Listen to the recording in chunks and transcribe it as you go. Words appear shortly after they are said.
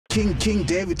King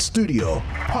David Studio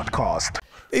podcast.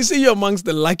 They say you're amongst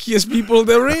the luckiest people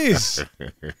there is.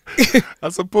 I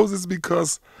suppose it's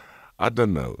because, I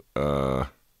don't know,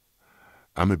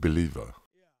 I'm a believer.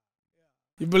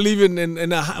 You believe in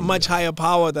a much higher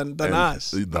power than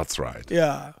us. That's right.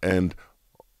 Yeah. And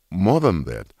more than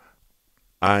that,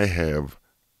 I've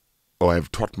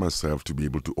taught myself to be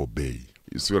able to obey.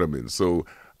 You see what I mean? So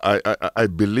I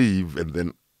believe, and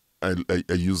then I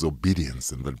use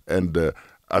obedience, and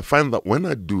I find that when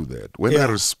I do that, when I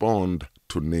respond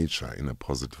to nature in a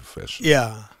positive fashion,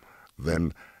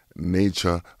 then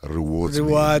nature rewards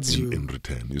me in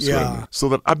return. You see what I mean? So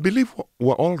that I believe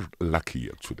we're all lucky,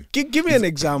 actually. Give me an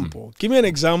example. Give me an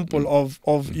example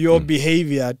of your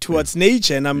behavior towards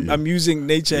nature, and I'm using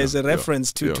nature as a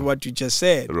reference to what you just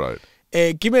said. Right.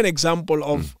 Give me an example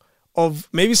of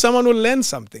maybe someone will learn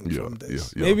something from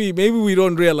this. Maybe we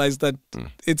don't realize that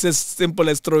it's as simple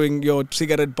as throwing your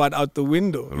cigarette butt out the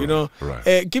window. Right, you know.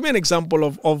 Right. Give me an example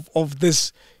of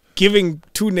this giving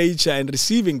to nature and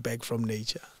receiving back from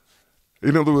nature.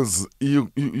 In other words,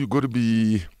 you got to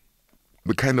be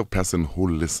the kind of person who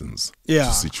listens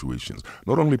to situations.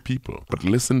 Not only people, but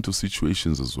listen to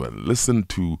situations as well. Listen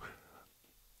to,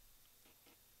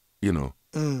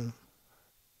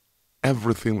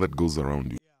 everything that goes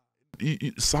around you.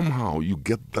 Somehow you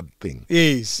get that thing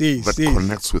that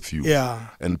connects with you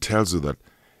and tells you that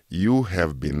you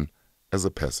have been, as a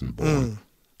person born,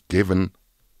 given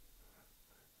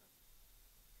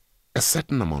a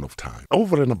certain amount of time.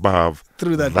 Over and above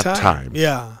through that time.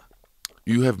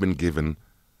 You have been given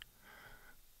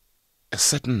a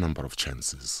certain number of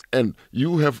chances. And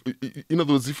you have, in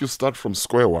other words, if you start from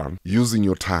square one, using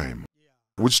your time,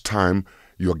 which time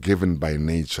you are given by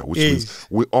nature, which means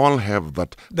we all have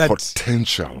that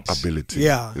potential ability.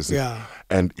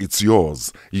 And it's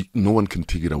yours. No one can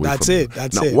take it away from you.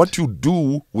 That's now, it. what you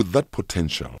do with that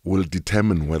potential will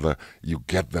determine whether you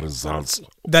get the results.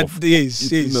 In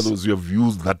other words, you have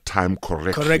used that time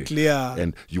correctly.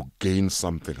 And you gain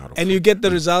something out of it. And you get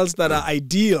the results that are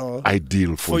ideal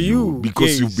for you.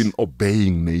 Because you've been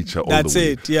obeying nature all the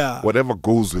way. That's it, Whatever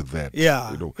goes with that.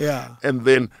 And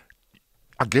then,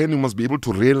 again, you must be able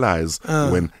to realize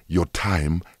when your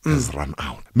time has run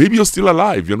out. Maybe you're still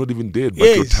alive. You're not even dead,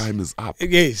 but your time is up.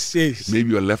 Maybe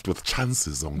you're left with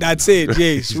chances only. That's it,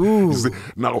 Ooh.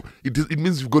 Now, it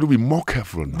means you've got to be more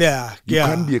careful now. You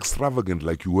can't be extravagant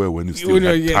like you were when you still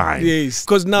had time.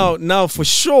 Because now for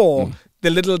sure, the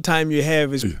little time you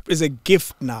have is a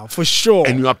gift now, for sure.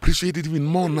 And you appreciate it even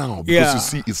more now because you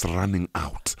see it's running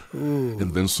out.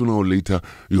 And then sooner or later,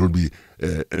 you'll be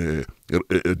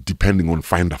depending on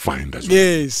find as well.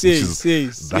 That's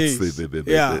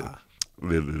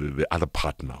the other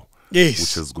part now.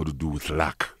 Which has got to do with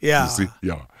luck. You see?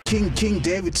 King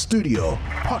David Studio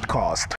podcast.